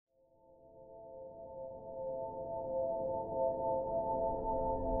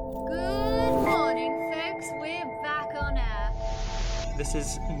This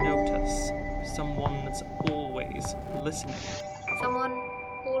is Notus, someone that's always listening. Someone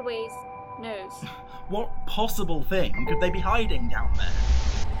always knows. What possible thing could they be hiding down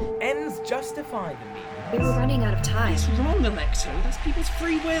there? Ends justify the means. We were running out of time. It's wrong, Alecto. That's people's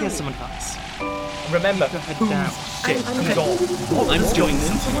free will. Here's someone else. Remember, Go ahead whose down. ship I'm is on? What I'm was doing your-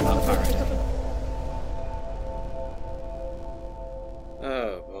 this.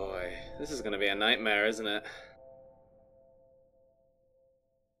 Oh boy, this is gonna be a nightmare, isn't it?